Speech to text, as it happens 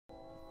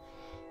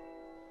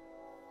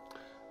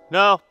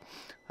No,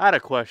 I had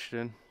a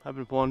question. I've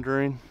been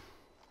wondering.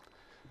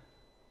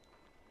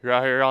 You're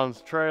out here on the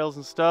trails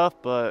and stuff,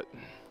 but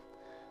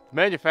the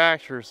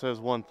manufacturer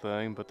says one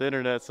thing, but the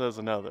internet says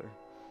another.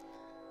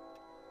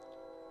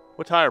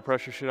 What tire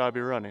pressure should I be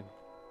running?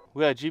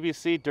 We got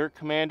GBC Dirt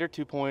Commander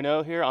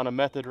 2.0 here on a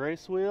method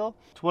race wheel.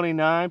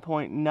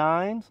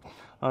 29.9s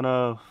on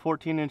a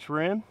 14-inch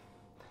rim.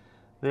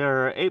 They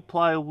are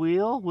 8-ply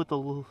wheel with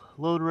a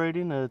load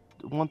rating of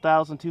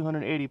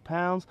 1,280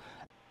 pounds.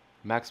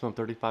 Maximum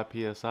 35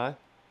 PSI.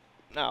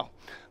 Now,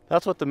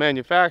 that's what the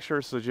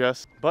manufacturer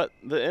suggests, but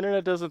the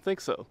internet doesn't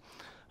think so.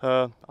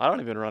 I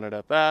don't even run it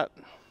at that.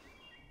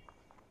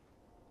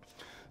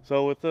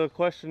 So with the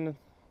question,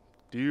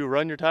 do you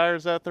run your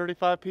tires at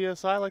 35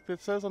 PSI like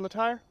it says on the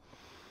tire?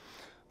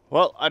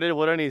 Well, I did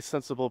what any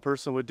sensible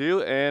person would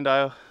do, and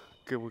I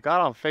got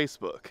on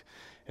Facebook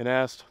and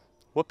asked,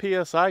 what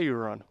PSI you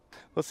run?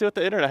 Let's see what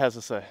the internet has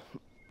to say.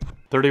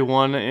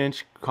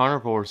 31-inch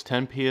carnivores,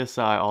 10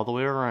 PSI all the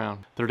way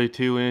around.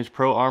 32-inch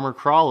Pro Armor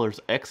Crawlers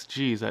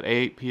XGs at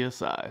 8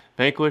 PSI.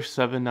 Vanquish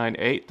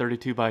 798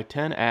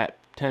 32x10 at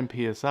 10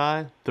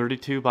 PSI.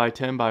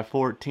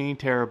 32x10x14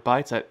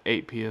 terabytes at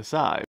 8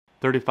 PSI.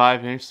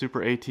 35-inch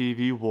Super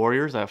ATV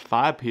Warriors at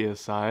 5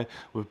 PSI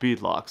with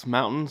beadlocks,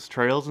 mountains,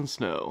 trails, and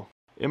snow.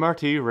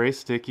 MRT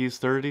Race Stickies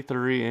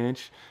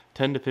 33-inch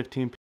 10 to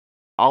 15 PSI.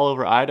 All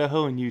over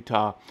Idaho and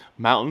Utah.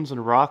 Mountains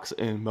and rocks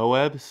in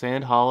Moab,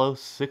 Sand Hollow,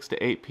 6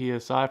 to 8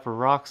 PSI for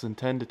rocks and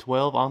 10 to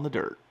 12 on the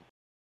dirt.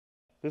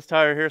 This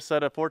tire here is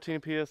set at 14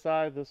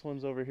 PSI. This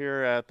one's over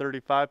here at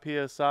 35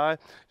 PSI.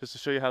 Just to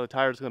show you how the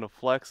tire is going to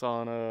flex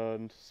on a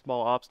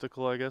small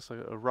obstacle, I guess,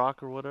 a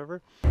rock or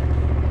whatever.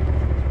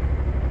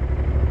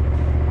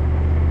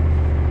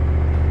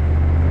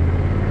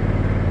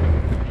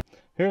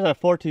 Here's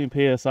at 14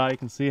 PSI. You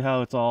can see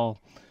how it's all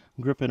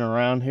gripping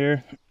around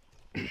here.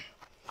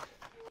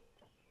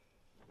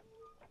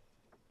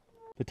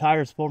 The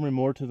tire is forming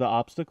more to the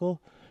obstacle.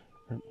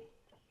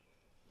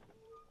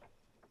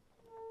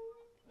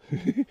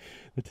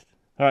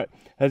 Alright,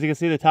 as you can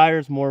see, the tire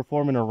is more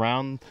forming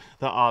around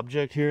the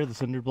object here, the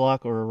cinder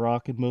block or a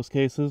rock in most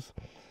cases.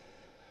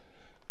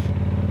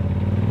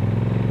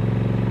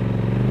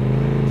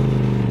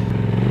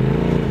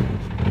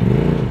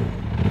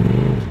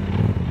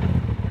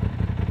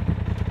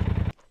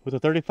 With a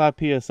 35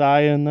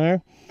 PSI in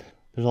there,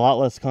 there's a lot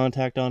less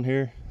contact on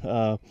here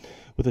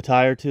with the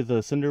tire to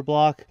the cinder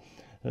block.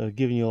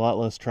 Giving you a lot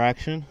less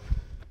traction.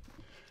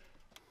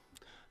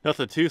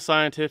 Nothing too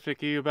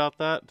scientific-y about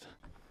that.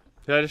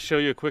 Can I just show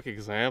you a quick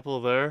example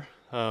there?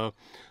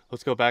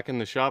 Let's go back in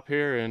the shop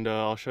here and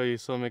I'll show you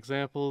some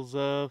examples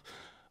of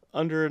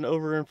under and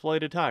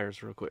overinflated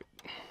tires real quick.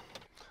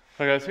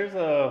 Alright guys, here's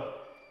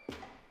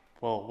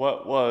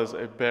what was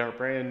a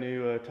brand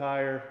new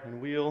tire and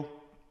wheel.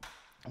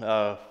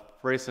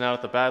 Racing out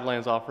at the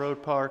Badlands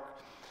Off-Road Park.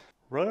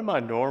 Running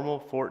my normal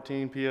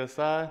 14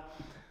 PSI.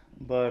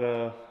 But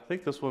I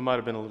think this one might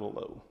have been a little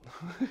low.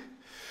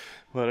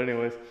 But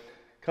anyways,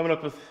 coming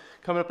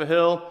up a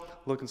hill,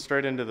 looking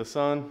straight into the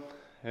sun,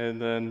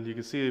 and then you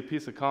can see a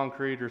piece of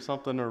concrete or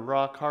something, or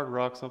rock, hard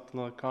rock, something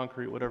like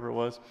concrete, whatever it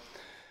was.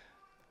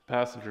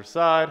 Passenger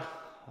side,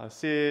 I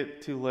see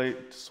it, too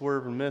late to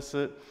swerve and miss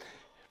it.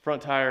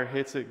 Front tire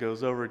hits it,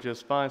 goes over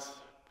just fine.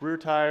 Rear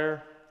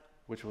tire,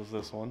 which was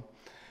this one,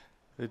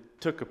 it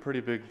took a pretty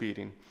big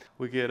beating.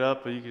 We get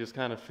up, but you can just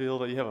kind of feel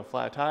that you have a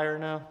flat tire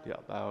now.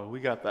 Yeah,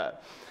 we got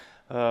that.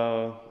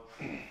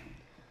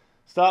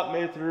 Stopped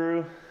mid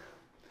through,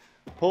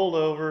 pulled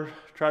over,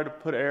 tried to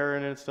put air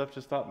in it and stuff.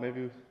 Just thought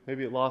maybe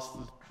it lost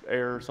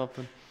air or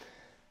something.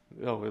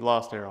 Oh, it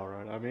lost air, all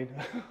right. I mean,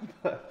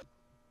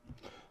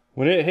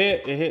 when it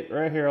hit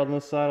right here on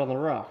this side on the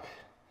rock,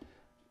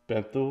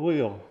 bent the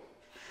wheel.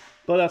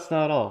 But that's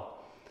not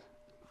all.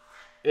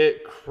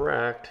 It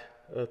cracked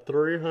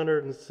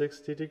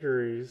 360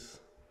 degrees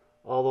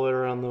all the way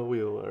around the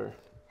wheel there.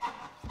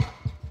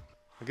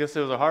 I guess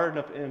it was a hard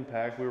enough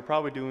impact. We were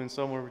probably doing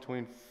somewhere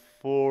between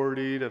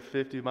 40 to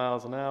 50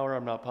 miles an hour.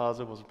 I'm not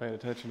positive, wasn't paying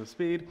attention to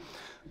speed,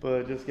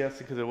 but just guessing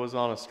because it was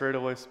on a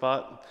straightaway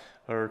spot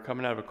or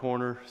coming out of a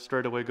corner,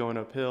 straightaway going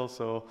uphill.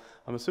 So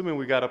I'm assuming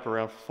we got up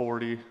around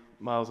 40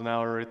 miles an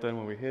hour right then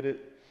when we hit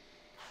it.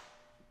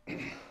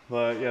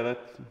 But yeah,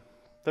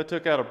 that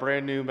took out a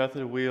brand new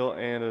method wheel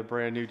and a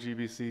brand new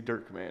GBC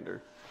Dirt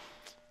Commander.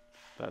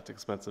 That's an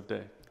expensive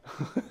day.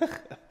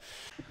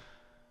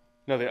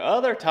 Now the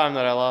other time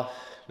that I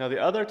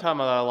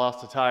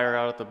lost a tire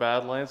out at the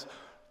Badlands,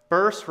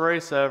 first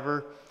race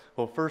ever,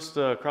 well, first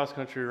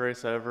cross-country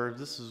race ever.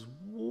 This is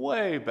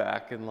way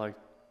back in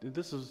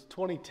this is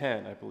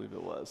 2010, I believe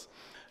it was.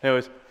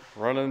 Anyways,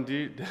 running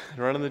the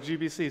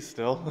GBC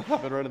still.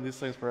 I've been running these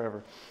things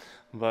forever,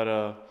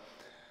 but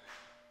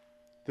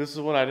this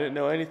is when I didn't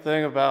know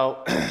anything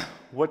about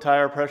what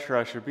tire pressure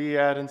I should be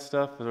at and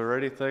stuff or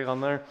anything on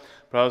there.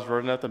 But I was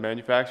running at the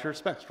manufacturer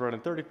specs,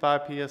 running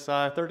 35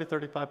 PSI,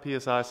 35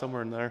 PSI,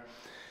 somewhere in there.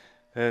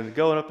 And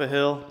going up a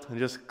hill and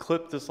just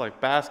clipped this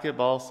like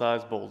basketball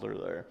sized boulder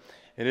there.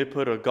 And it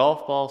put a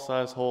golf ball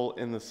sized hole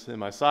in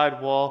my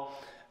sidewall.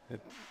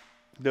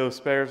 no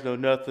spares, no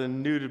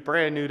nothing,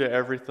 brand new to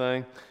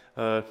everything,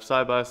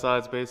 side by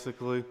sides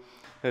basically.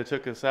 And it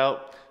took us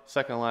out,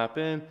 second lap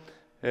in,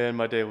 and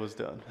my day was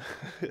done.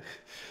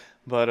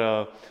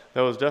 But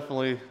that was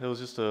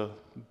just a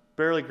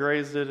barely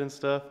grazed it and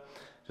stuff,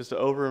 just an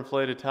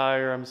overinflated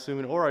tire, I'm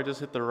assuming, or I just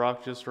hit the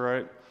rock just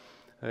right,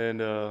 and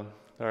there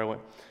I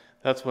went.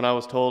 That's when I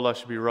was told I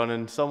should be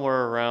running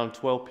somewhere around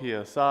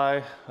 12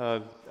 psi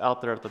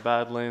out there at the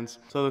Badlands.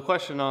 So the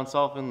question on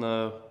solving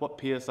what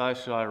psi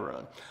should I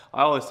run?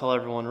 I always tell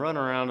everyone run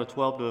around a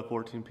 12 to a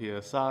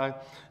 14 psi, and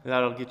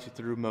that'll get you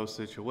through most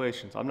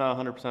situations. I'm not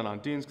 100% on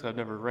dunes because I've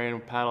never ran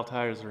with paddle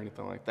tires or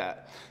anything like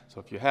that. So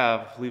if you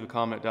have, leave a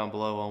comment down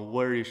below on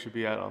where you should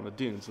be at on the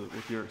dunes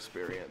with your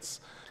experience.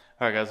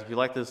 All right, guys, if you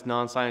like this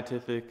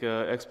non-scientific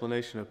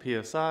explanation of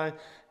psi,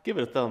 give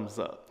it a thumbs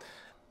up.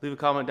 Leave a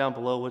comment down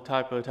below what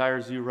type of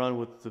tires you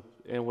run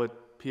and what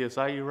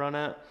PSI you run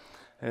at.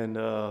 And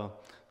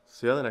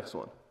see you on the next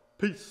one.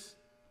 Peace.